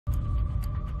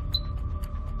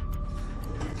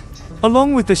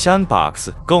Along with the sandbox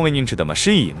going into the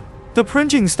machine, the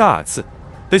printing starts.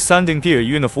 The sanding gear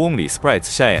uniformly spreads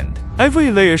sand. Every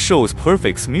layer shows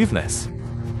perfect smoothness.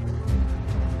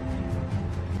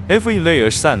 Every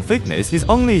layer's sand thickness is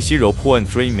only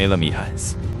 0.3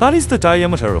 millimeters. That is the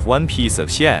diameter of one piece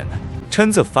of sand.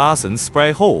 Tens of thousands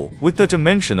spray hole with the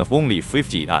dimension of only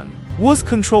 50 n was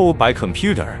controlled by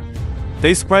computer.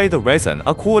 They spray the resin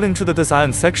according to the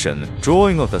design section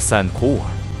drawing of the sand core.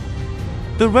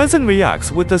 The resin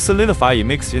reacts with the solidifier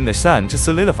mixed in the sand to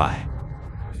solidify.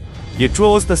 It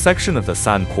draws the section of the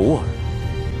sand core.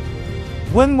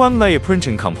 When one layer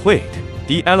printing complete,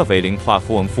 the elevating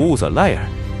platform falls a layer.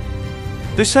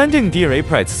 The sanding gear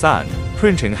separates sand.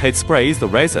 Printing head sprays the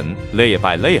resin layer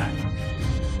by layer.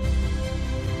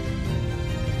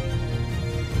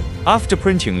 After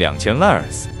printing 2000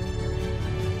 layers,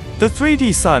 the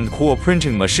 3D sand core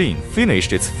printing machine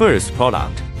finished its first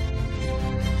product.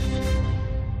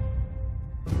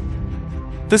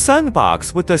 The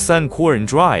sandbox with the sand core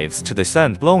drives to the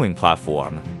sand blowing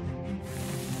platform.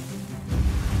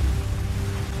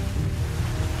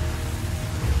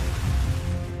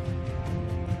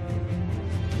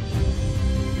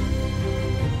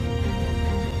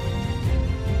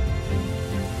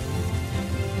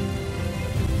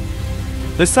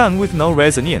 The sand with no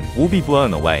resin in will be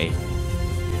blown away.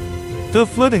 The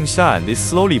floating sand is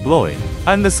slowly blowing,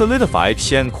 and the solidified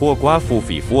sand core graph will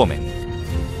be forming.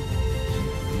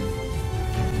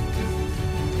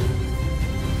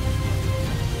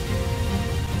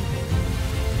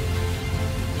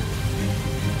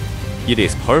 It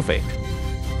is perfect.